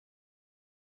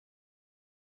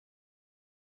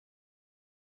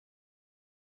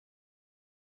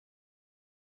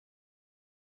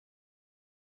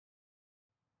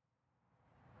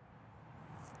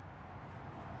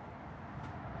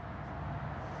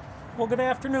Well, good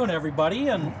afternoon, everybody,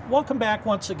 and welcome back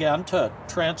once again to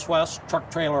Transwest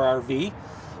Truck Trailer RV.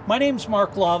 My name's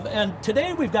Mark Love, and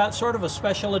today we've got sort of a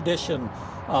special edition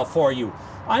for you.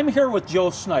 I'm here with Joe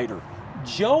Snyder.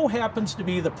 Joe happens to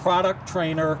be the product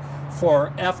trainer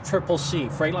for FCCC,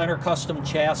 Freightliner Custom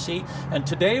Chassis, and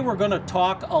today we're going to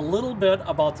talk a little bit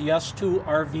about the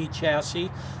S2RV chassis.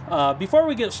 Before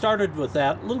we get started with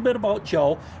that, a little bit about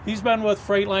Joe. He's been with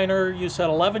Freightliner, you said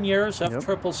 11 years,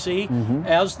 FCCC,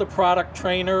 as the product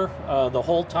trainer the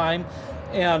whole time.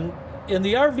 And in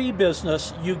the RV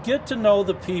business, you get to know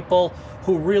the people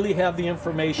who really have the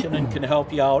information and can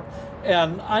help you out.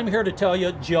 And I'm here to tell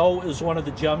you, Joe is one of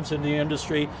the gems in the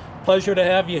industry. Pleasure to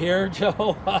have you here,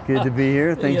 Joe. Good to be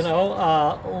here. Thanks. You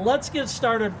know, let's get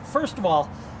started. First of all,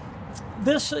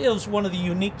 this is one of the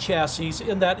unique chassis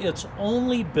in that it's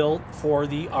only built for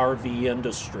the RV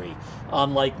industry,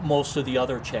 unlike most of the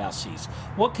other chassis.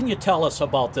 What can you tell us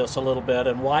about this a little bit,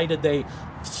 and why did they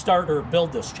start or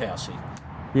build this chassis?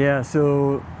 Yeah,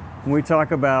 so when we talk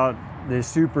about the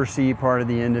Super C part of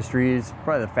the industry, it's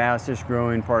probably the fastest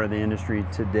growing part of the industry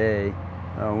today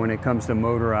when it comes to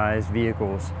motorized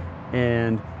vehicles.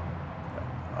 And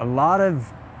a lot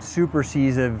of Super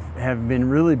Cs have been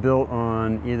really built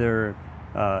on either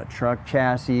truck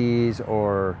chassis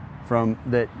or from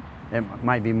that. It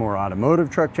might be more automotive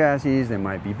truck chassis, they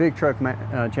might be big truck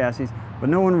chassis, but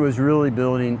no one was really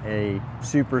building a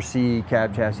Super C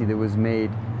cab chassis that was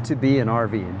made to be an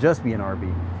RV and just be an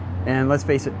RV. And let's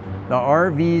face it, the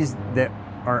RVs that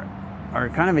are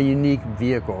kind of a unique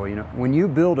vehicle. You know, when you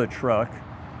build a truck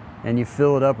and you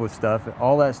fill it up with stuff,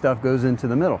 all that stuff goes into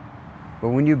the middle. But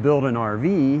when you build an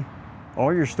RV,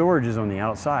 all your storage is on the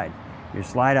outside. Your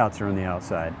slide outs are on the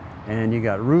outside. And you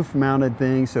got roof mounted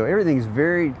things, so everything's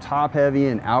very top heavy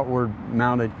and outward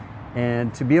mounted.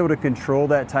 And to be able to control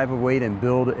that type of weight and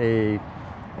build a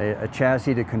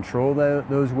chassis to control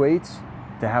those weights,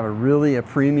 to have a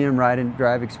premium ride and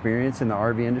drive experience in the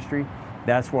RV industry,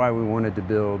 that's why we wanted to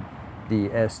build the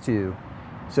S2.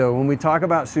 So when we talk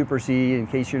about Super C, in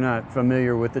case you're not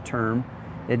familiar with the term,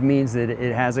 it means that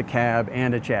it has a cab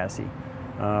and a chassis.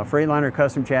 Freightliner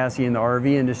Custom Chassis in the RV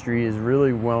industry is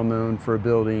really well known for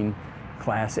building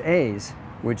Class A's,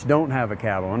 which don't have a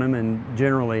cab on them and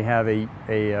generally have a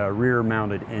rear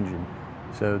mounted engine.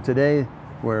 So today,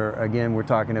 we're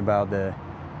talking about the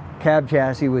cab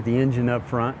chassis with the engine up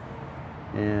front,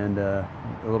 and a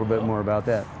little bit more about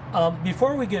that.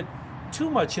 Before we get too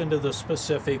much into the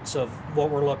specifics of what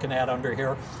we're looking at under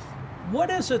here, what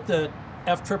is it that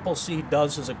FCCC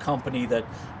does as a company that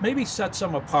maybe sets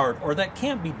them apart or that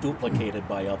can't be duplicated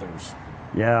by others?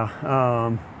 Yeah,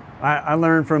 I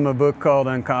learned from a book called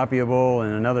Uncopyable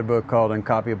and another book called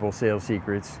Uncopyable Sales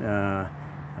Secrets,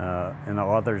 and the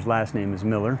author's last name is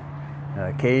Miller,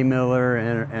 Kay Miller,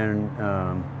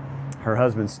 and her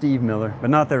husband Steve Miller, but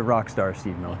not the rock star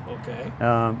Steve Miller. Okay.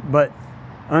 But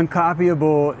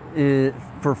Uncopyable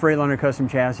for Freightliner Custom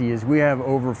Chassis is we have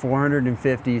over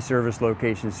 450 service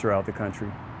locations throughout the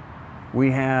country.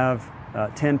 We have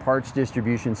 10 parts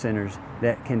distribution centers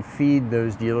that can feed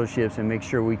those dealerships and make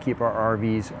sure we keep our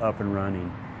RVs up and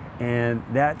running. And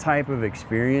that type of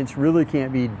experience really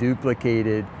can't be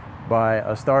duplicated by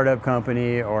a startup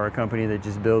company or a company that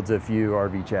just builds a few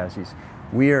RV chassis.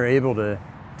 We are able to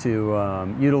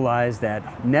utilize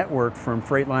that network from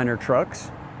Freightliner trucks,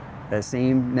 that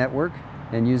same network,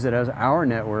 and use it as our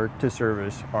network to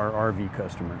service our RV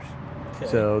customers. Okay.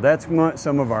 So that's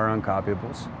some of our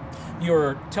uncopyables. You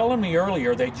were telling me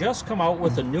earlier they just come out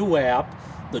with a new app,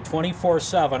 the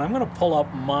 24/7. I'm going to pull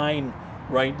up mine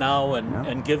right now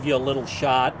and give you a little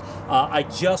shot. I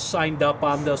just signed up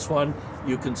on this one.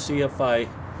 You can see if I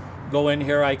go in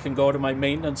here, I can go to my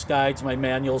maintenance guides, my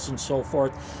manuals, and so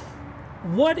forth.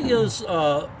 What is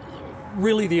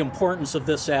really the importance of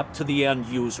this app to the end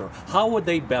user? How would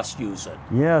they best use it?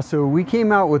 Yeah, so we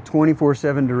came out with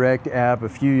 24/7 Direct app a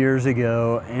few years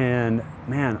ago, and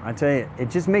man, I tell you, it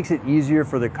just makes it easier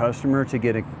for the customer to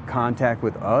get in contact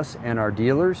with us and our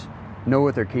dealers, know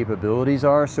what their capabilities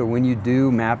are. So when you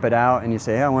do map it out and you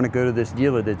say, hey, I want to go to this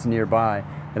dealer that's nearby,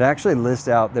 it actually lists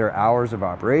out their hours of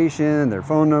operation, their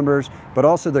phone numbers, but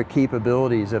also their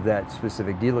capabilities of that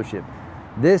specific dealership.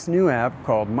 This new app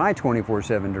called My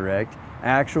 24/7 Direct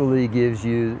actually gives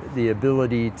you the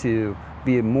ability to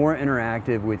be more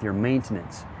interactive with your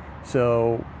maintenance.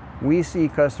 So we see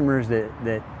customers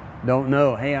that don't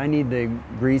know, hey, I need to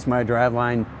grease my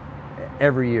driveline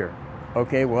every year.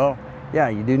 Okay, well, yeah,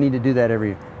 you do need to do that every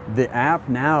year. The app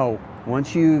now,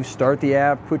 once you start the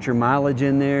app, put your mileage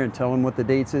in there and tell them what the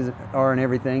dates are and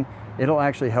everything, it'll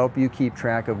actually help you keep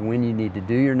track of when you need to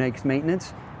do your next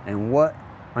maintenance and what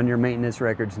on your maintenance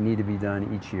records need to be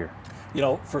done each year. You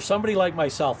know, for somebody like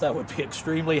myself, that would be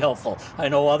extremely helpful. I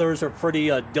know others are pretty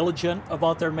diligent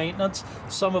about their maintenance.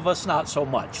 Some of us not so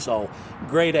much. So,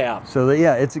 great app. So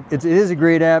yeah, it is a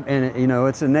great app, and you know,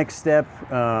 it's the next step.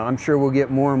 I'm sure we'll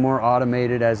get more and more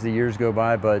automated as the years go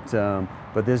by, but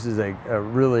this is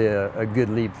really a good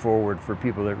leap forward for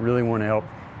people that really want to help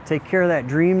take care of that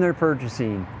dream they're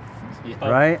purchasing. Yep.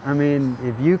 Right? I mean,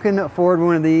 if you can afford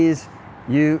one of these,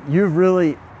 you've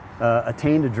really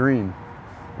attained a dream.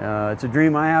 It's a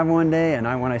dream I have one day,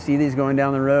 and when I see these going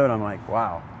down the road, I'm like,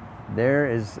 wow,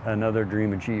 there is another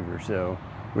dream achiever. So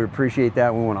we appreciate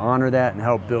that. We want to honor that and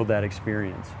help build that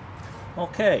experience.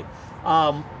 Okay.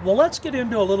 Well, let's get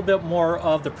into a little bit more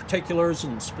of the particulars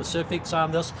and specifics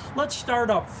on this. Let's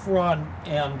start up front.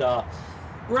 And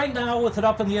right now, with it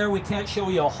up in the air, we can't show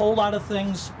you a whole lot of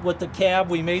things with the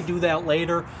cab. We may do that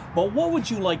later. But what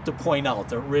would you like to point out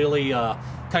that really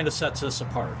kind of sets this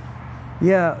apart?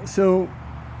 Yeah, so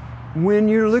when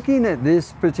you're looking at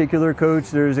this particular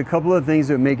coach, there's a couple of things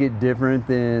that make it different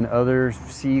than other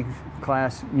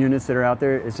C-class units that are out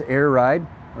there. It's air ride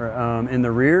in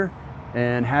the rear,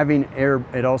 and having air,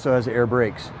 it also has air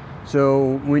brakes.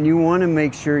 So when you want to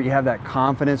make sure you have that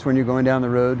confidence when you're going down the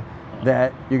road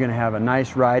that you're going to have a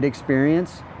nice ride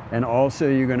experience, and also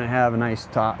you're going to have a nice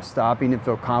stopping and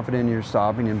feel confident in your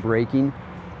stopping and braking.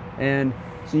 And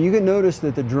so you can notice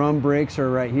that the drum brakes are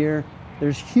right here.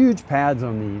 There's huge pads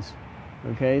on these.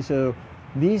 Okay, so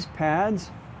these pads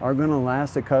are going to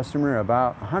last the customer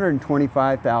about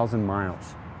 125,000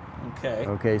 miles. Okay.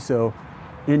 Okay, so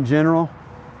in general,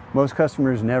 most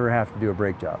customers never have to do a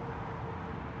brake job.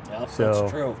 Yep, so,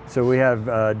 that's true. So we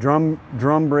have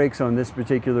drum brakes on this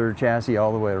particular chassis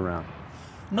all the way around.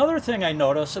 Another thing I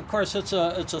noticed, of course, it's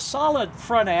a solid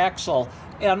front axle.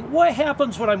 And what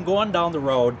happens when I'm going down the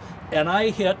road and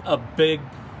I hit a big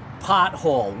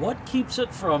pothole? What keeps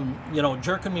it from, you know,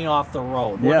 jerking me off the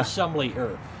road? What assembly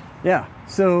here? Yeah,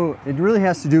 so it really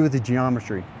has to do with the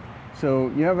geometry. So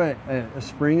you have a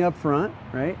spring up front,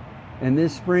 right? And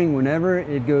this spring, whenever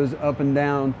it goes up and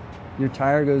down, your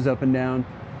tire goes up and down,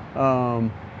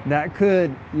 that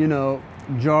could, you know,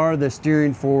 jar the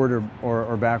steering forward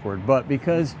or backward. But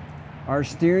because our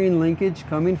steering linkage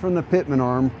coming from the pitman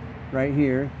arm right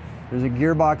here, there's a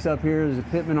gearbox up here, there's a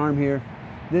pitman arm here,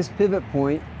 this pivot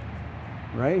point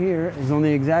right here is on the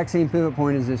exact same pivot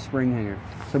point as this spring hanger.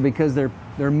 So because they're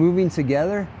moving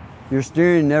together, your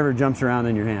steering never jumps around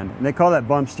in your hand. And they call that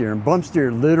bump steer. And bump steer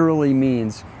literally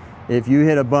means if you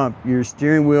hit a bump, your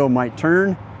steering wheel might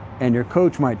turn and your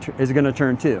coach is going to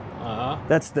turn too.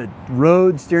 That's the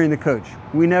road steering the coach.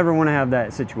 We never want to have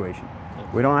that situation.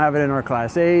 We don't have it in our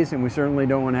Class A's, and we certainly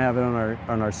don't want to have it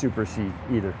on our Super C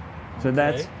either. So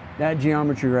that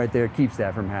geometry right there keeps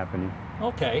that from happening.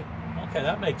 Okay. Okay,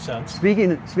 that makes sense.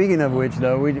 Speaking of which,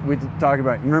 though, we talk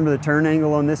about, remember the turn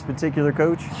angle on this particular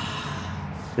coach?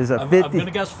 Is a 50, I'm going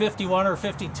to guess 51 or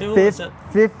 52, 50, is it?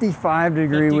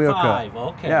 55-degree wheel cut.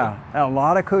 Okay. Yeah, a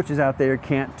lot of coaches out there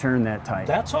can't turn that tight.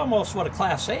 That's almost what a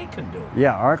Class A can do.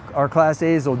 Yeah, our Class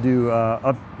A's will do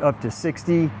up to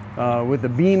 60. With the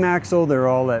beam axle, they're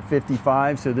all at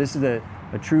 55, so this is a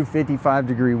true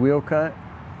 55-degree wheel cut,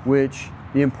 which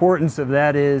the importance of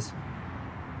that is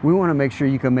we want to make sure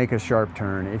you can make a sharp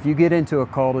turn. If you get into a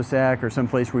cul-de-sac or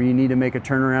someplace where you need to make a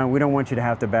turnaround, we don't want you to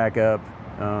have to back up.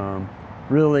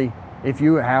 Really, if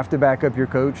you have to back up your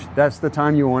coach, that's the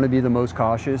time you want to be the most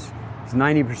cautious.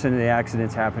 90% of the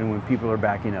accidents happen when people are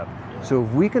backing up. Yeah. So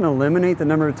if we can eliminate the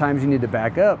number of times you need to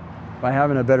back up by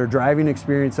having a better driving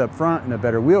experience up front and a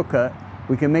better wheel cut,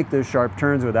 we can make those sharp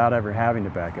turns without ever having to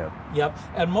back up. Yep,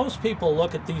 and most people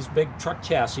look at these big truck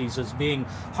chassis as being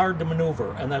hard to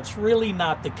maneuver, and that's really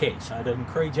not the case. I'd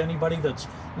encourage anybody that's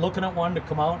looking at one to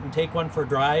come out and take one for a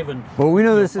drive. And well, we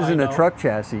know this isn't a truck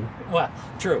chassis. Well,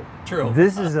 true.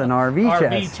 This is an RV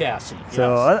chassis. RV chassis, yes,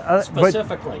 so,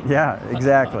 specifically. Yeah,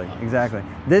 exactly.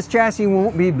 This chassis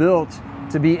won't be built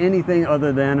to be anything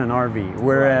other than an RV,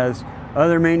 whereas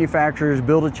other manufacturers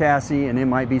build a chassis and it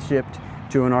might be shipped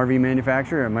to an RV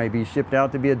manufacturer, it might be shipped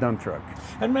out to be a dump truck.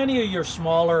 And many of your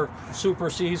smaller Super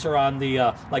Cs are on the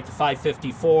like the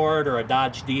 550 Ford or a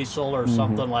Dodge Diesel or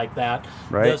something like that.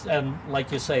 Right. And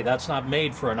like you say, that's not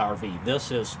made for an RV. This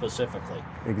is specifically.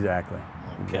 Exactly.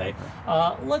 Okay.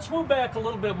 Let's move back a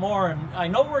little bit more. And I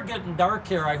know we're getting dark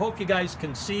here. I hope you guys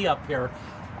can see up here.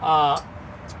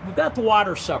 We've got the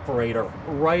water separator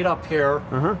right up here,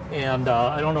 and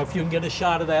I don't know if you can get a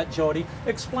shot of that, Jody.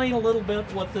 Explain a little bit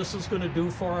what this is going to do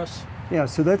for us. Yeah,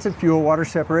 so that's a fuel water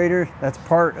separator. That's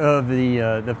part of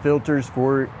the filters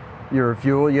for your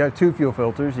fuel. You have two fuel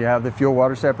filters. You have the fuel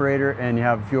water separator and you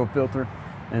have a fuel filter.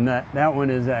 And that one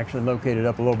is actually located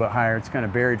up a little bit higher. It's kind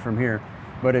of buried from here.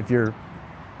 But if you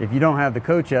don't have the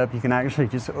coach up, you can actually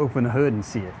just open the hood and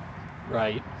see it.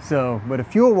 Right. So, but a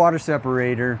fuel water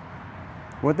separator,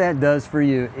 what that does for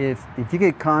you, if you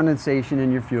get condensation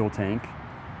in your fuel tank,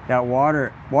 that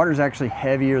water is actually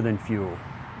heavier than fuel.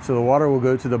 So the water will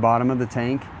go to the bottom of the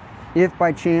tank. If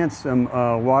by chance some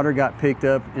water got picked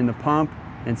up in the pump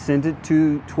and sent it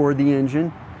toward the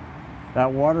engine,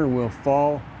 that water will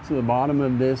fall to the bottom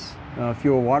of this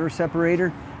fuel water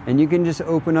separator, and you can just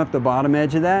open up the bottom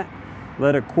edge of that,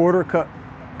 let a quarter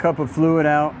cup of fluid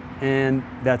out, and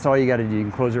that's all you got to do. You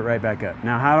can close it right back up.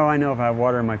 Now, how do I know if I have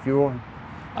water in my fuel?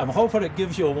 I'm hoping it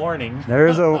gives you a warning.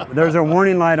 There's a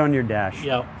warning light on your dash.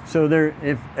 Yep. So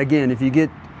if you get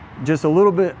just a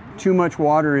little bit too much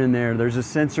water in there, there's a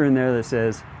sensor in there that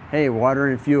says, hey, water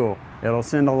and fuel. It'll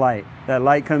send a light. That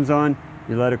light comes on,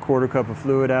 you let a quarter cup of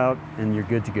fluid out, and you're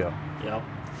good to go. Yep.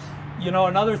 You know,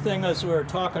 another thing, as we were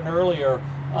talking earlier,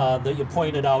 that you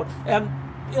pointed out, and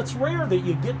it's rare that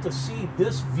you get to see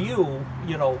this view,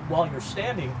 you know, while you're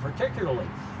standing particularly,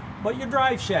 but your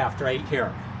drive shaft right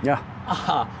here. Yeah.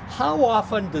 How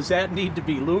often does that need to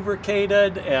be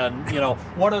lubricated, and, you know,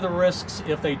 what are the risks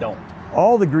if they don't?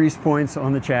 All the grease points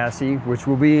on the chassis, which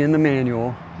will be in the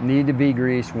manual, need to be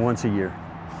greased once a year.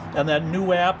 And that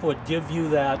new app would give you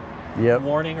that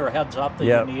warning or heads up that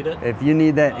you need it? If you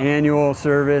need that annual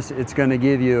service, it's going to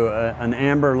give you an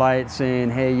amber light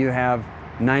saying, hey, you have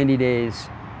 90 days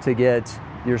to get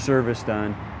your service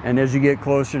done. And as you get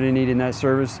closer to needing that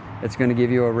service, it's going to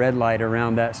give you a red light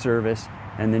around that service,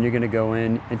 and then you're going to go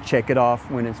in and check it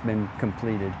off when it's been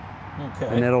completed. Okay.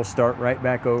 And it'll start right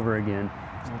back over again.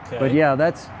 Okay. But yeah,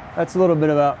 that's a little bit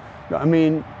about, I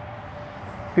mean,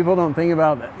 people don't think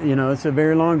about that. You know, it's a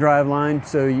very long drive line,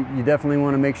 so you definitely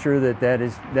want to make sure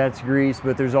that's greased,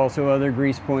 but there's also other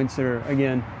grease points that are,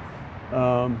 again,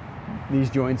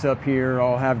 these joints up here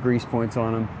all have grease points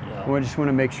on them. Yeah. We just want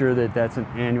to make sure that that's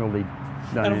annually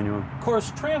done. And of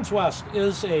course, Transwest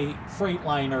is a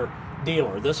Freightliner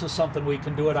dealer. This is something we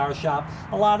can do at our shop.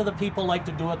 A lot of the people like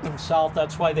to do it themselves.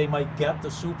 That's why they might get the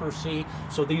Super C.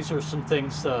 So these are some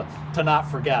things to not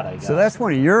forget, I guess. So that's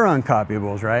one of your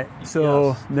uncopyables, right? So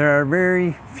yes. There are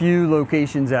very few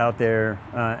locations out there,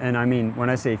 and I mean, when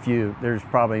I say few, there's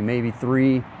probably maybe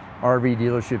 3 RV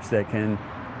dealerships that can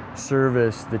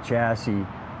service the chassis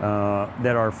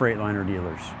that are Freightliner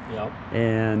dealers.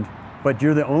 Yep. But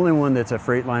you're the only one that's a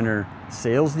Freightliner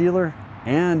sales dealer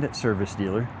and service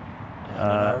dealer.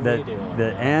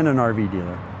 And an RV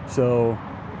dealer. So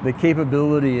the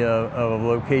capability of a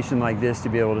location like this to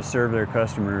be able to serve their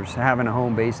customers, having a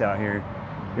home base out here,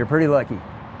 you're pretty lucky.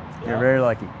 Yep. You're very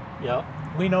lucky. Yep,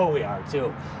 we know we are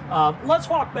too. Let's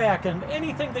walk back, and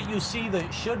anything that you see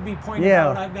that should be pointed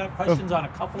out, I've got questions on a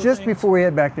couple of things. Just before we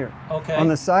head back there, okay. On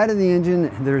the side of the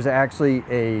engine, there's actually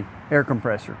a air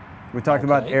compressor. We talked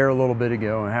about air a little bit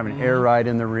ago and having air ride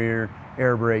in the rear,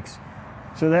 air brakes.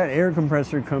 So that air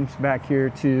compressor comes back here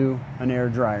to an air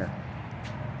dryer.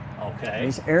 Okay.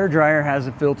 This air dryer has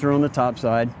a filter on the top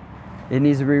side. It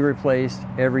needs to be replaced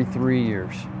every 3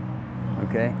 years.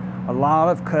 Okay. A lot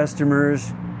of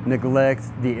customers neglect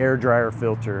the air dryer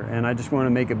filter, and I just want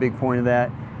to make a big point of that.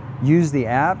 Use the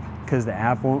app, because the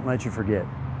app won't let you forget.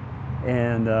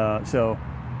 And so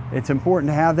it's important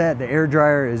to have that. The air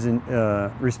dryer is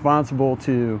responsible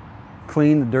to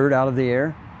clean the dirt out of the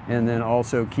air, and then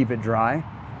also keep it dry.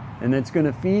 And it's going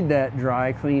to feed that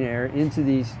dry, clean air into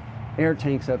these air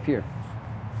tanks up here.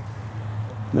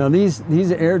 Now these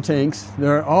air tanks,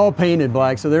 they're all painted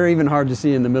black, so they're even hard to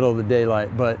see in the middle of the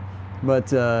daylight. But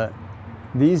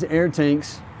these air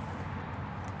tanks,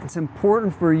 it's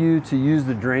important for you to use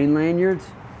the drain lanyards,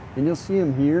 and you'll see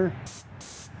them here.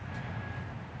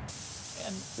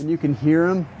 And you can hear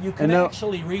them. You can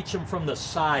actually reach them from the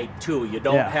side too. You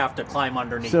don't have to climb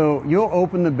underneath. So you'll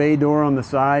open the bay door on the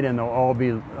side, and they'll all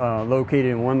be located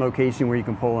in one location where you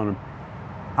can pull on them.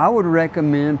 I would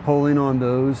recommend pulling on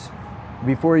those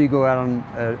before you go out on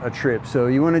a trip. So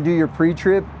you want to do your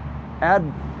pre-trip, add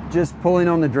just pulling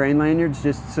on the drain lanyards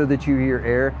just so that you hear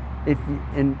air.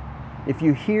 If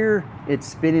you hear it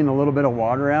spitting a little bit of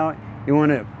water out, you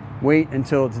want to wait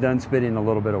until it's done spitting a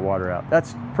little bit of water out.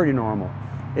 That's pretty normal.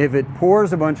 If it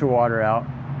pours a bunch of water out,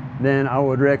 then I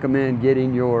would recommend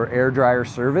getting your air dryer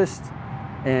serviced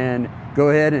and go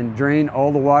ahead and drain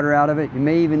all the water out of it. You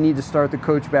may even need to start the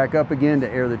coach back up again to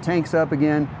air the tanks up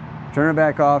again, turn it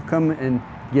back off, come and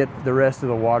get the rest of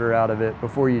the water out of it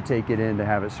before you take it in to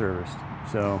have it serviced.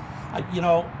 So, you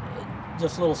know,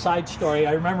 just a little side story.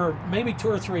 I remember maybe 2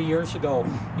 or 3 years ago,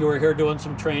 you were here doing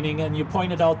some training, and you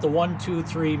pointed out the 1, 2,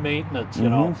 3 maintenance. You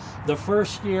know, the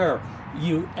first year,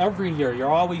 every year you're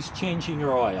always changing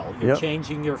your oil, you're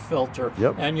changing your filter,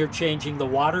 and you're changing the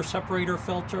water separator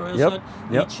filter, is it?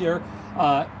 Each year.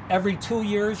 Every 2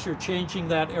 years you're changing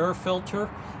that air filter,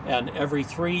 and every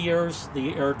 3 years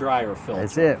the air dryer filter.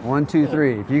 That's it. 1, 2,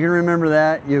 3. If you can remember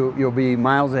that, you'll be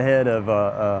miles ahead of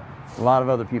a lot of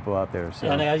other people out there. So.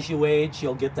 And as you age,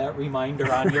 you'll get that reminder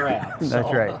on your app.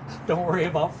 That's right. Don't worry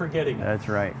about forgetting it. That's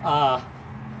right.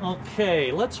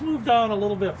 Okay, let's move down a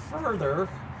little bit further.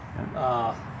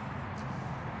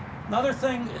 Another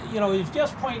thing, he's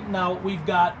just pointing out, we've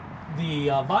got the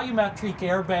volumetric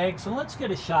airbags, and let's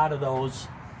get a shot of those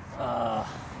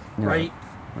right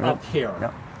up here.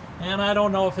 Yep. And I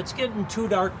don't know if it's getting too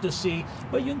dark to see,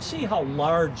 but you can see how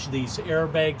large these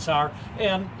airbags are.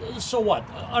 And so what?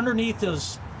 Underneath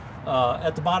is,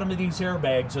 at the bottom of these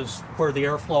airbags is where the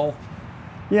airflow.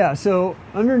 Yeah, so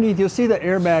underneath you'll see the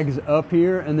airbags up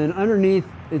here, and then underneath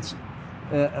it's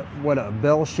a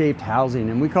bell-shaped housing,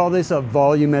 and we call this a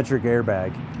volumetric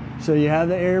airbag. So you have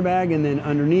the airbag, and then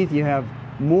underneath you have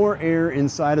more air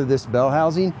inside of this bell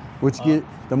housing, which the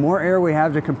more air we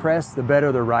have to compress, the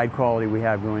better the ride quality we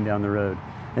have going down the road.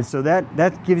 And so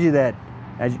that gives you that,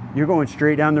 as you're going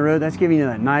straight down the road, that's giving you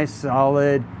that nice,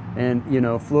 solid, and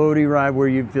floaty ride where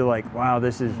you feel like, wow,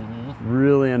 this is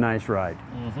really a nice ride.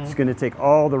 It's going to take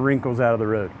all the wrinkles out of the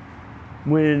road.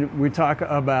 When we talk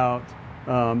about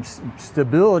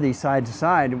stability side to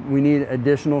side, we need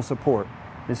additional support.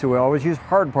 And so we always use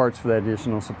hard parts for that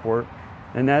additional support.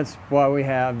 And that's why we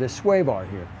have this sway bar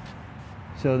here.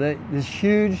 So this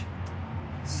huge,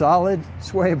 solid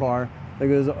sway bar that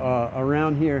goes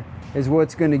around here is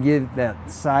what's going to give that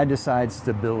side to side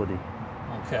stability.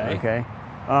 Okay.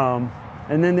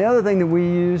 And then the other thing that we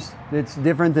use that's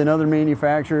different than other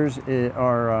manufacturers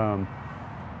are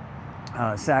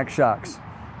sack shocks.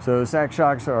 So sack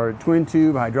shocks are twin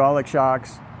tube hydraulic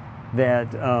shocks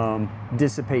that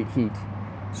dissipate heat.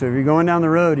 So if you're going down the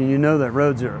road and you know that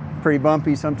roads are pretty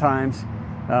bumpy sometimes,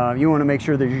 you want to make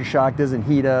sure that your shock doesn't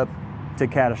heat up to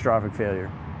catastrophic failure.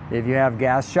 If you have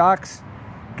gas shocks,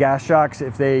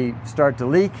 if they start to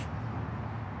leak,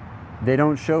 they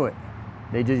don't show it.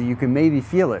 You can maybe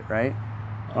feel it, right?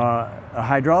 A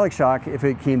hydraulic shock, if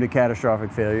it came to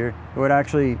catastrophic failure, it would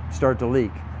actually start to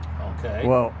leak. Okay.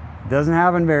 Well, it doesn't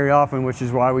happen very often, which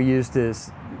is why we used to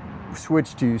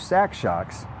switch to sack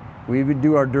shocks. We would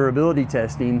do our durability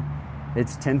testing.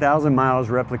 It's 10,000 miles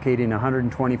replicating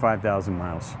 125,000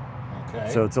 miles. Okay.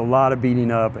 So it's a lot of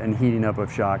beating up and heating up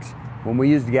of shocks. When we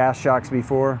used gas shocks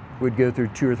before, we'd go through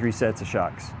 2 or 3 sets of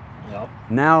shocks. Yep.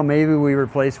 Now maybe we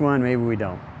replace one, maybe we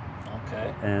don't.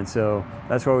 Okay. And so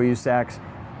that's why we use sacks.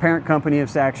 Parent company of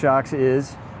sack shocks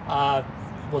is?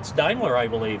 It's Daimler, I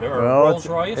believe, or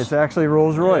Rolls-Royce? It's actually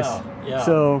Rolls-Royce. Yeah.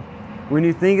 So when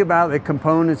you think about the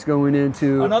components going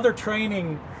into... Another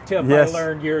training tip I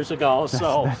learned years ago.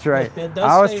 So that's right. It does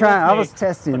I was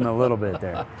testing them a little bit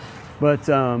there. But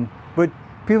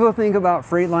people think about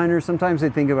Freightliners, sometimes they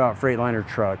think about Freightliner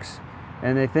trucks,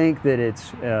 and they think that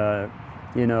it's,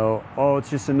 it's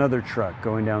just another truck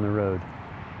going down the road.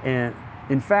 And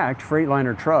in fact,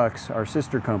 Freightliner Trucks, our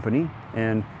sister company,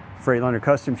 and Freightliner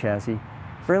Custom Chassis,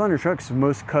 Freightliner Trucks is the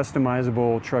most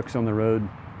customizable trucks on the road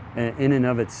in and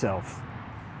of itself.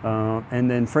 And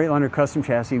then Freightliner Custom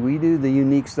Chassis, we do the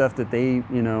unique stuff that they,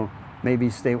 maybe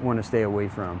want to stay away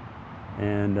from.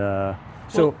 And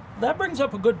so that brings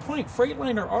up a good point.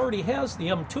 Freightliner already has the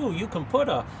M2. You can put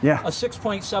a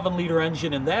 6.7 liter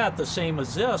engine in that, the same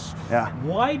as this. Yeah.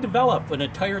 Why develop an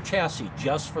entire chassis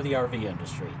just for the RV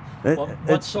industry?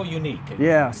 What's so unique?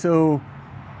 Yeah, so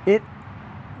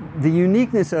the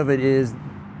uniqueness of it is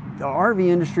the RV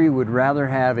industry would rather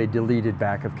have a deleted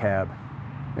back of cab,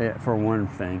 for one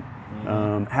thing.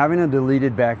 Having a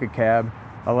deleted back of cab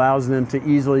allows them to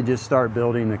easily just start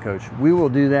building the coach. We will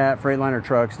do that. Freightliner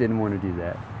Trucks didn't want to do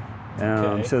that.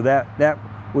 So that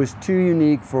was too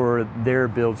unique for their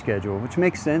build schedule, which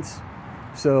makes sense.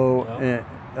 So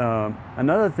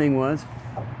another thing was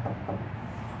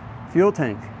fuel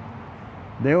tank.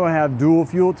 They will have dual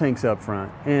fuel tanks up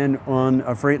front, and on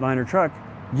a Freightliner truck,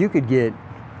 you could get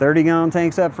 30-gallon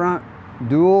tanks up front,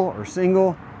 dual or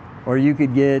single, or you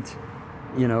could get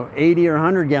 80 or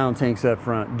 100-gallon tanks up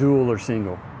front, dual or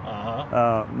single.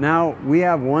 Now we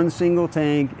have one single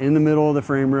tank in the middle of the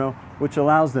frame rail, which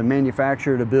allows the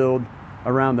manufacturer to build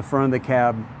around the front of the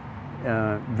cab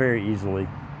very easily.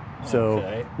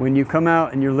 So when you come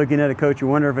out and you're looking at a coach, you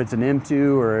wonder if it's an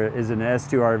M2 or is it an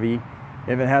S2RV.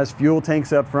 If it has fuel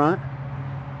tanks up front,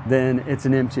 then it's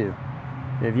an M2.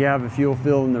 If you have a fuel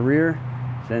fill in the rear,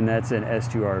 then that's an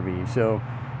S2RV. So,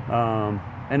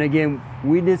 and again,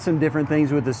 we did some different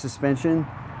things with the suspension.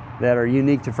 that are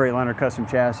unique to Freightliner Custom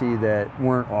Chassis that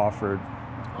weren't offered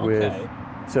with.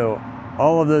 So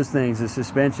all of those things, the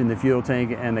suspension, the fuel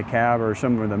tank, and the cab are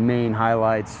some of the main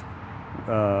highlights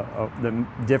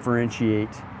that differentiate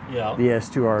the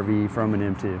S2RV from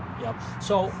an M2. Yep.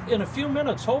 So in a few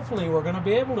minutes, hopefully, we're going to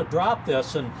be able to drop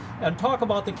this and talk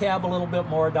about the cab a little bit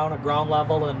more down at ground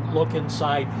level and look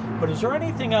inside. But is there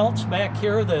anything else back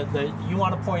here that you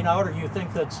want to point out, or you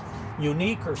think that's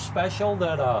unique or special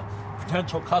that a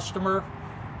potential customer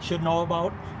should know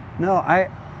about? No,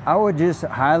 I would just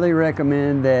highly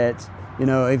recommend that, you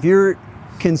know, if you're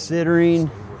considering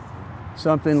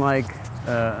something like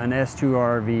an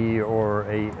S2RV or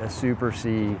a Super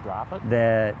C,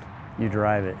 that you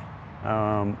drive it.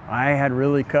 I had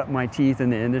really cut my teeth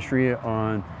in the industry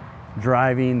on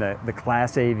driving the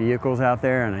Class A vehicles out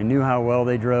there, and I knew how well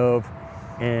they drove,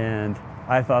 and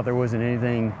I thought there wasn't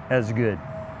anything as good.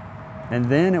 And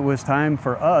then it was time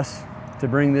for us to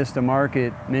bring this to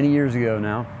market many years ago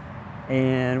now,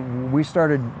 and we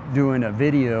started doing a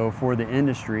video for the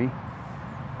industry.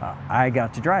 I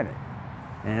got to drive it,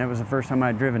 and it was the first time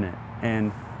I'd driven it.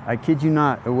 And I kid you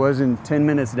not, it wasn't 10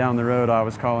 minutes down the road I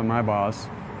was calling my boss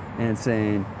and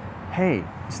saying, hey,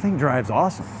 this thing drives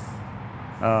awesome.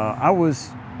 I was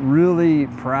really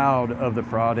proud of the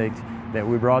product that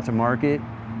we brought to market.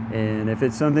 And if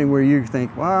it's something where you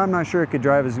think, well, I'm not sure it could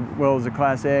drive as well as a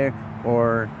Class A,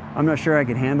 or I'm not sure I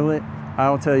could handle it,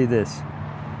 I'll tell you this.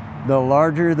 The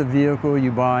larger the vehicle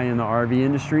you buy in the RV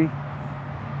industry,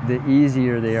 the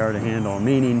easier they are to handle.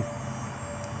 Meaning,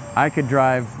 I could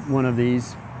drive one of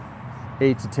these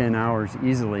 8 to 10 hours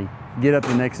easily, get up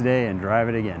the next day and drive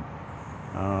it again.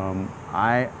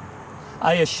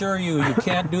 I assure you, you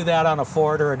can't do that on a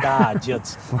Ford or a Dodge.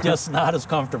 It's just not as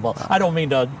comfortable. I don't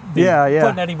mean to be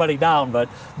putting anybody down, but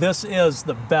this is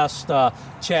the best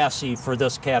chassis for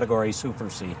this category Super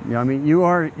C. Yeah, I mean, you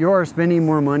are spending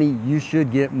more money. You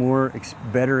should get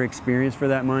better experience for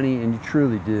that money, and you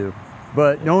truly do.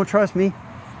 But don't trust me.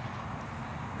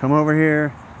 Come over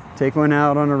here, take one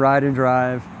out on a ride and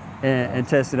drive, and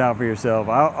test it out for yourself.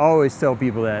 I always tell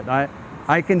people that.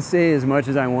 I can say as much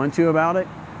as I want to about it,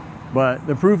 but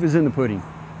the proof is in the pudding.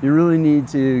 You really need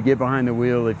to get behind the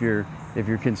wheel if you're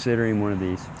considering one of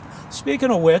these.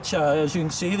 Speaking of which, as you can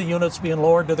see, the unit's being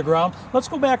lowered to the ground. Let's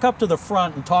go back up to the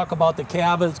front and talk about the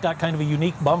cab. It's got kind of a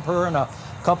unique bumper and a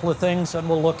couple of things, and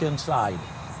we'll look inside.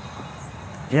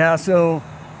 Yeah, so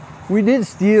we did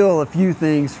steal a few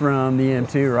things from the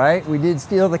M2, right? We did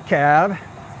steal the cab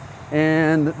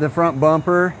and the front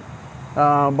bumper.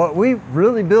 But we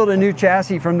really built a new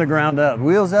chassis from the ground up.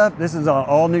 Wheels up, this is an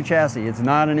all new chassis. It's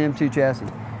not an M2 chassis.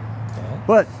 Okay.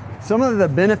 But some of the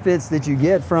benefits that you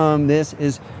get from this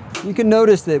is you can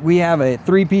notice that we have a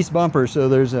 3-piece bumper. So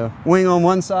there's a wing on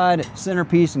one side,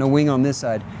 centerpiece, and a wing on this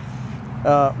side.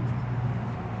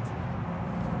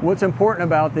 What's important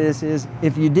about this is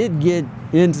if you did get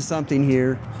into something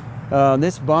here,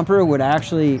 this bumper would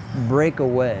actually break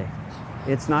away.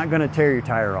 It's not going to tear your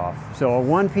tire off. So a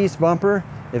 1-piece bumper,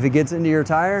 if it gets into your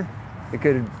tire, it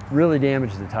could really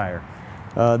damage the tire.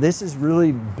 This is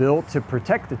really built to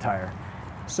protect the tire.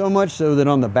 So much so that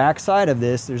on the back side of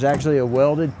this, there's actually a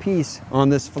welded piece on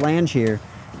this flange here.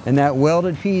 And that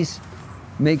welded piece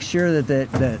makes sure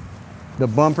that the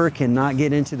bumper cannot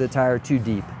get into the tire too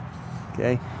deep.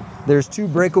 Okay? There's 2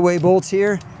 breakaway bolts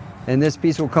here, and this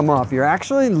piece will come off. You're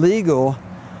actually legal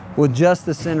with just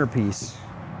the centerpiece.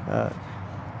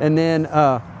 And then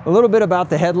a little bit about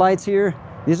the headlights here.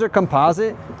 These are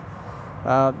composite.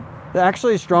 They're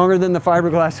actually stronger than the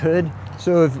fiberglass hood.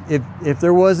 So if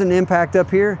there was an impact up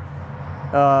here,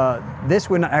 this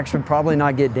would actually probably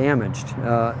not get damaged.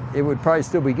 It would probably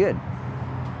still be good.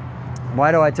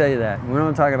 Why do I tell you that? We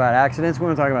don't talk about accidents. We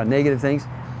don't talk about negative things.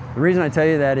 The reason I tell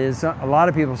you that is a lot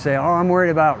of people say, oh, I'm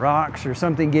worried about rocks or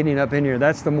something getting up in here.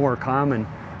 That's the more common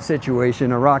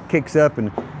situation. A rock kicks up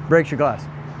and breaks your glass.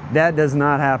 That does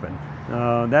not happen.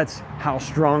 That's how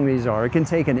strong these are. It can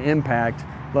take an impact,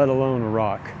 let alone a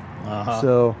rock.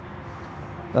 So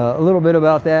a little bit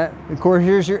about that. Of course,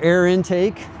 here's your air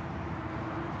intake.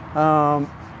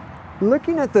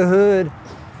 Looking at the hood,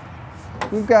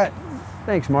 we've got,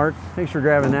 thanks Mark, thanks for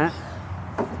grabbing that.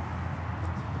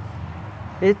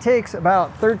 It takes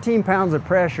about 13 pounds of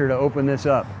pressure to open this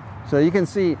up. So you can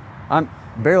see I'm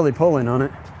barely pulling on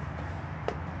it.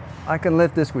 I can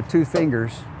lift this with 2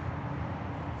 fingers.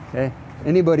 Okay,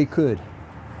 anybody could.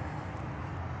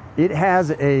 It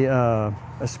has a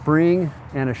spring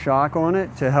and a shock on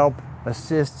it to help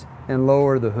assist and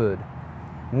lower the hood.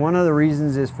 One of the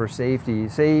reasons is for safety.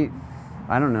 Say,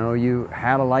 I don't know, you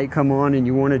had a light come on and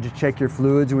you wanted to check your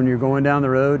fluids when you're going down the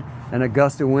road and a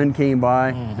gust of wind came by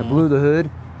and blew the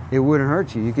hood. it wouldn't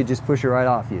hurt you. You could just push it right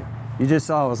off you. You just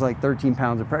saw it was like 13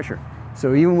 pounds of pressure.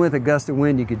 So even with a gust of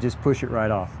wind, you could just push it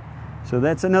right off. So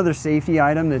that's another safety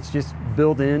item that's just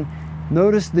built in.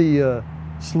 Notice the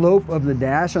slope of the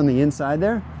dash on the inside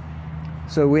there.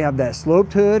 So we have that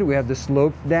sloped hood, we have the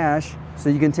sloped dash, so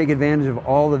you can take advantage of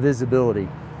all the visibility.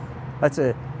 That's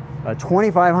a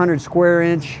 2,500 square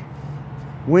inch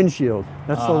windshield.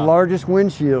 That's the largest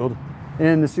windshield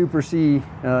in the Super C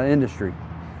industry.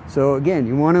 So again,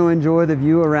 you want to enjoy the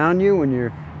view around you when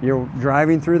you're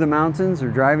driving through the mountains or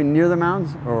driving near the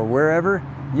mountains or wherever.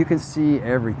 You can see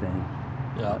everything.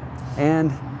 Yeah.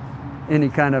 And any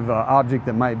kind of object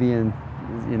that might be in,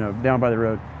 you know, down by the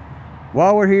road.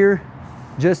 While we're here,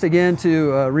 just again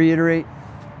to reiterate,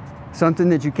 something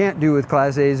that you can't do with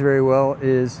Class A's very well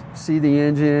is see the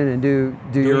engine and do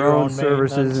your own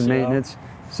services and maintenance.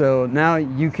 So now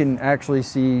you can actually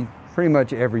see pretty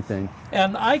much everything.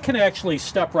 And I can actually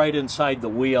step right inside the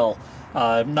wheel.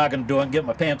 I'm not going to do it and get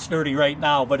my pants dirty right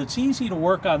now, but it's easy to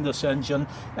work on this engine,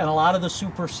 and a lot of the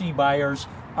Super C buyers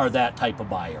are that type of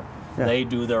buyer. Yeah. They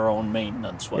do their own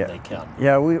maintenance when they can.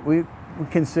 Yeah, we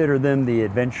consider them the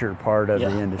adventure part of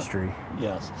the industry.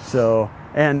 Yes. So,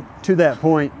 and to that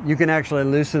point, you can actually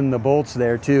loosen the bolts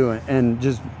there too and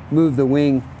just move the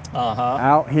wing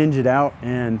out, hinge it out,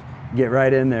 and get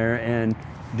right in there and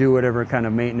do whatever kind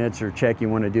of maintenance or check you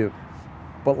want to do.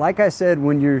 But like I said,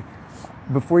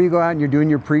 before you go out and you're doing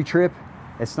your pre-trip,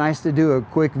 it's nice to do a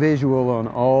quick visual on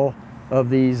all of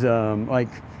these. Like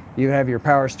you have your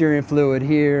power steering fluid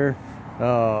here.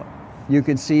 You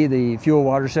can see the fuel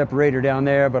water separator down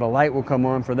there, but a light will come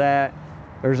on for that.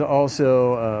 There's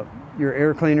also your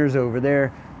air cleaners over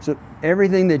there. So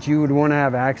everything that you would want to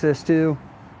have access to,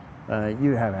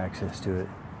 you have access to it.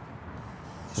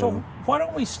 So why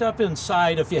don't we step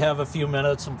inside if you have a few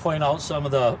minutes and point out some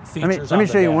of the features. Let me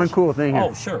show you one cool thing here.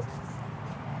 Oh, sure.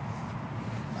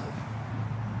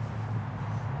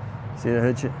 See the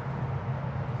hood?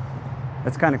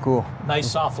 That's kind of cool. Nice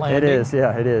soft landing. It is,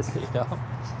 yeah, it is. Yeah.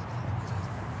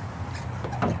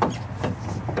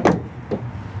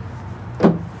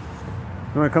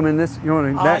 You want to come in this? You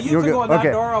want to? You can go in that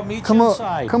door. I'll meet you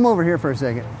inside. Come over here for a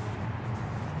second.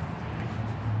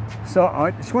 So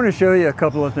I just want to show you a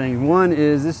couple of things. One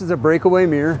is this is a breakaway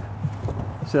mirror.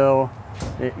 So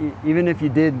even if you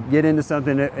did get into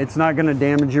something, it's not going to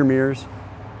damage your mirrors.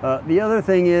 The other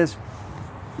thing is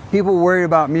people worry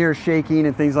about mirrors shaking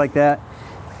and things like that.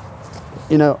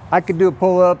 You know, I could do a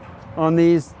pull-up on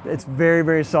these. It's very,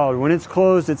 very solid. When it's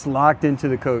closed, it's locked into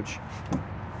the coach.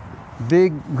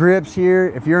 Big grips here.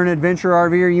 If you're an adventure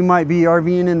RVer, you might be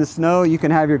RVing in the snow, you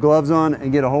can have your gloves on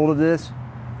and get a hold of this.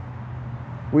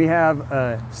 We have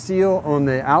a seal on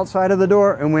the outside of the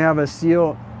door, and we have a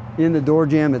seal in the door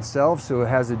jamb itself, so it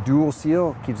has a dual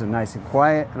seal, keeps it nice and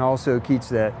quiet, and also keeps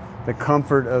the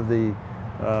comfort of the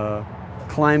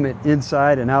climate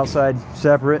inside and outside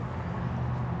separate.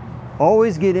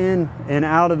 Always get in and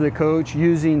out of the coach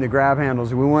using the grab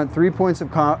handles. We want 3 points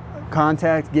of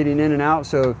contact getting in and out,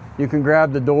 so you can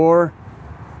grab the door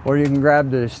or you can grab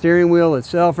the steering wheel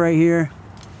itself right here.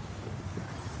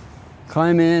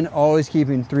 Climb in, always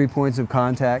keeping 3 points of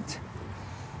contact.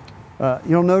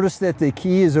 You'll notice that the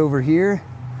key is over here.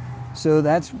 So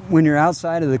that's when you're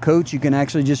outside of the coach, you can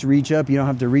actually just reach up. You don't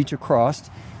have to reach across.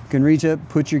 You can reach up,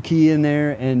 put your key in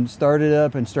there and start it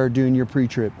up and start doing your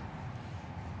pre-trip.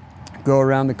 Go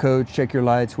around the coach, check your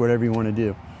lights, whatever you want to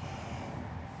do.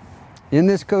 In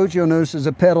this coach, you'll notice there's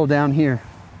a pedal down here.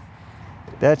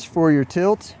 That's for your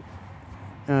tilt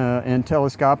and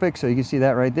telescopic. So you can see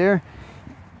that right there.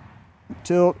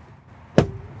 Tilt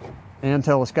and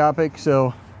telescopic.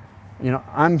 So, you know,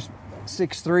 I'm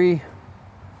 6'3".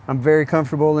 I'm very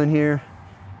comfortable in here.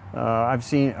 I've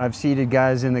seated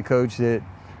guys in the coach that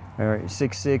are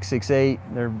 6'6", 6'8".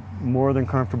 They're more than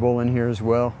comfortable in here as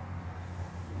well.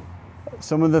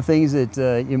 Some of the things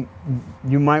that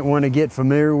you might want to get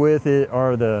familiar with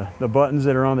are the buttons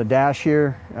that are on the dash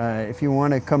here. If you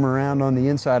want to come around on the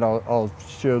inside, I'll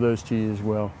show those to you as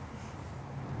well.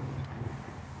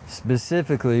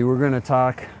 Specifically, we're going to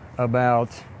talk about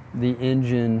the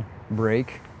engine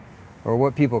brake, or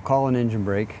what people call an engine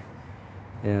brake.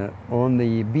 On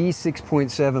the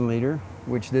B6.7 liter,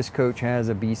 which this coach has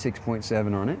a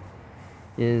B6.7 on it,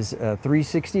 is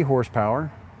 360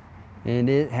 horsepower, and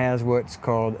it has what's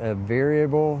called a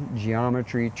variable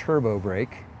geometry turbo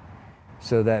brake.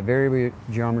 So that variable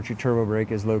geometry turbo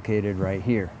brake is located right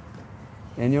here.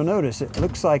 And you'll notice it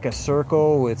looks like a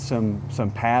circle with some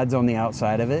pads on the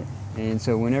outside of it. And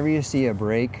so whenever you see a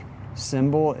brake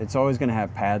symbol, it's always going to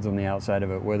have pads on the outside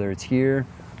of it, whether it's here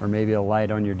or maybe a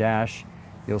light on your dash.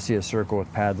 You'll see a circle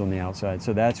with pads on the outside.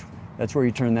 So that's that's where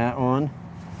you turn that on.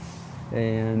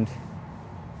 And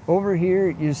over here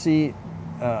you see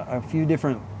a few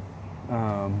different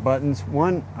buttons.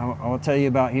 One I'll tell you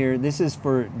about here. This is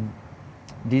for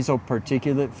diesel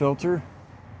particulate filter.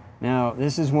 Now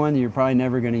this is one that you're probably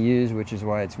never going to use, which is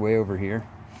why it's way over here.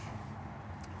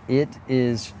 It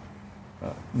is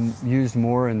used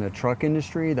more in the truck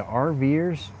industry. The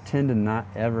RVers tend to not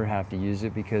ever have to use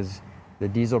it because the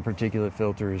diesel particulate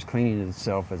filter is cleaning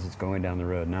itself as it's going down the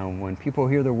road. Now when people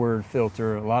hear the word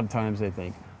filter, a lot of times they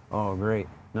think, oh great,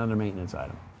 another maintenance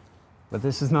item. But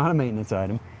this is not a maintenance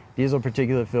item. Diesel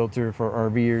particulate filter for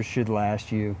RVers should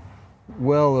last you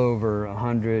well over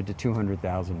 100 to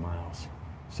 200,000 miles.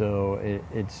 So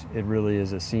it really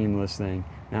is a seamless thing.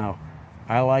 Now,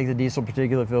 I like the diesel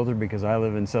particulate filter because I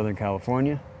live in Southern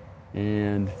California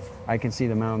and I can see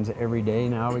the mountains every day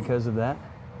now because of that.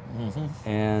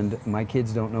 And my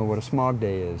kids don't know what a smog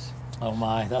day is. Oh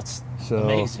my, that's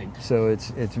amazing. So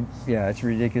it's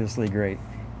ridiculously great.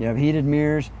 You have heated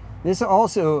mirrors. This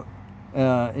also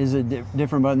is a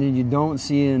different button that you don't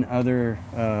see in other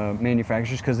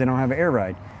manufacturers because they don't have air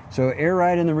ride. So air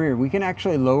ride in the rear, we can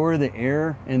actually lower the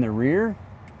air in the rear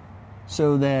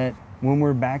so that when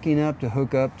we're backing up to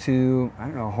hook up to, I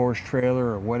don't know, a horse trailer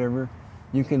or whatever,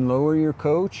 you can lower your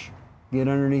coach, get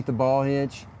underneath the ball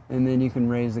hitch, and then you can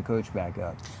raise the coach back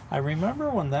up. I remember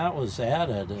when that was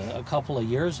added a couple of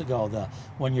years ago,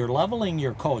 when you're leveling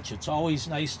your coach, it's always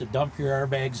nice to dump your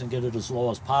airbags and get it as low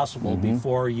as possible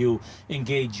before you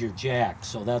engage your jack.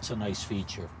 So that's a nice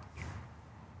feature.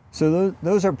 So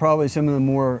those are probably some of the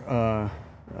more,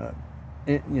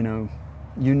 you know,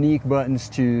 unique buttons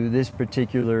to this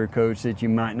particular coach that you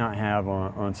might not have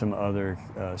on some other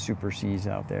Super Cs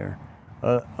out there.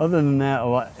 Other than that, a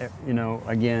lot, you know,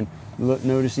 again,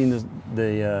 noticing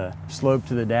the slope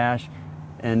to the dash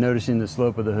and noticing the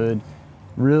slope of the hood.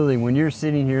 Really, when you're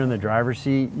sitting here in the driver's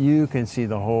seat, you can see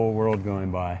the whole world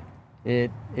going by.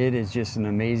 It is just an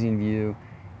amazing view.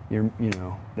 You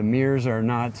know, the mirrors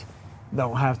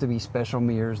don't have to be special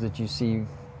mirrors that you see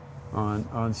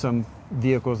on some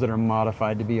vehicles that are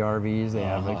modified to be RVs. They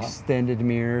have extended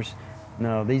mirrors.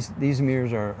 No, these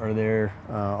mirrors are there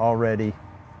already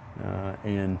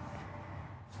and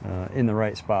in the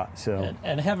right spot. So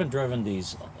and having driven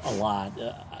these a lot,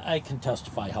 I can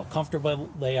testify how comfortable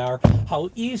they are, how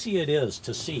easy it is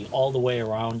to see all the way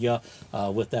around you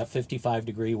with that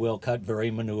 55-degree wheel cut,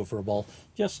 very maneuverable.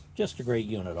 Just a great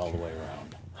unit all the way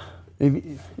around.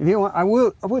 If you want, I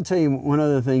will tell you one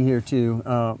other thing here too.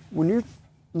 When you're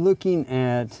looking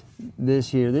at this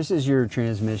here, this is your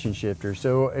transmission shifter.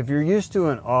 So if you're used to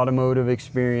an automotive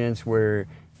experience where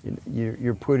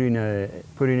you're putting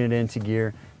it into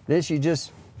gear, this you're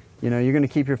going to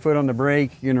keep your foot on the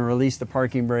brake, you're going to release the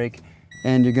parking brake,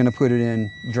 and you're going to put it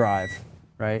in drive,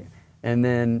 right? And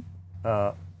then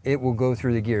it will go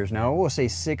through the gears. Now it will say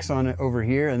 6 on it over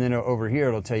here, and then over here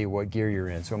it'll tell you what gear you're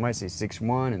in. So it might say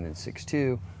 6-1 and then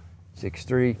 6-2,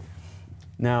 6-3.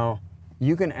 Now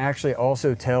you can actually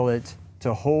also tell it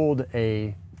to hold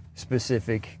a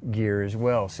specific gear as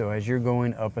well. So as you're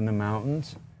going up in the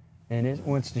mountains and it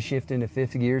wants to shift into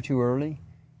 5th gear too early,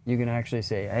 you can actually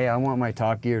say, hey, I want my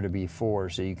top gear to be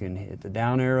 4. So you can hit the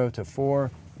down arrow to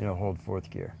 4, it'll hold 4th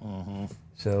gear.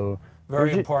 So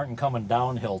very important coming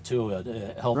downhill too.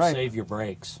 It helps save your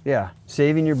brakes. Yeah,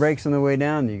 saving your brakes on the way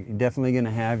down. You're definitely going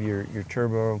to have your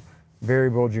turbo,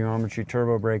 variable geometry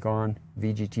turbo brake on,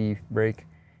 VGT brake,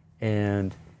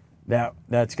 and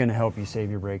that's going to help you save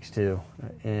your brakes too.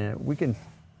 And we can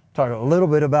talk a little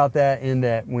bit about that in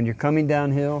that when you're coming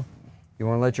downhill, you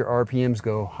want to let your RPMs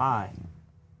go high.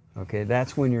 Okay,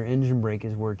 that's when your engine brake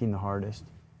is working the hardest.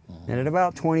 And at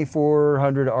about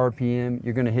 2,400 RPM,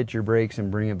 you're going to hit your brakes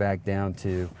and bring it back down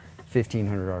to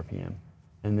 1,500 RPM.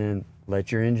 And then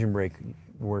let your engine brake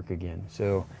work again.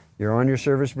 So you're on your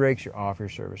service brakes, you're off your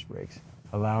service brakes,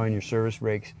 allowing your service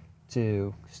brakes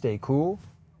to stay cool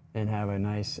and have a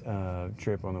nice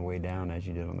trip on the way down as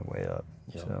you did on the way up.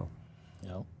 Yep. So.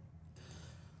 Yep.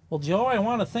 Well, Joe, I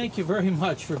want to thank you very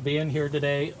much for being here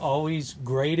today. Always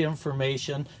great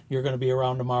information. You're going to be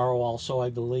around tomorrow also, I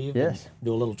believe. Yes.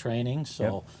 Do a little training,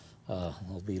 so I'll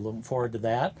be looking forward to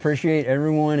that. Appreciate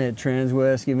everyone at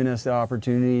Transwest giving us the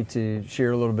opportunity to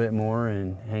share a little bit more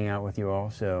and hang out with you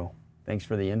all. So thanks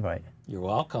for the invite. You're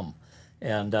welcome.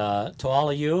 And to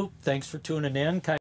all of you, thanks for tuning in.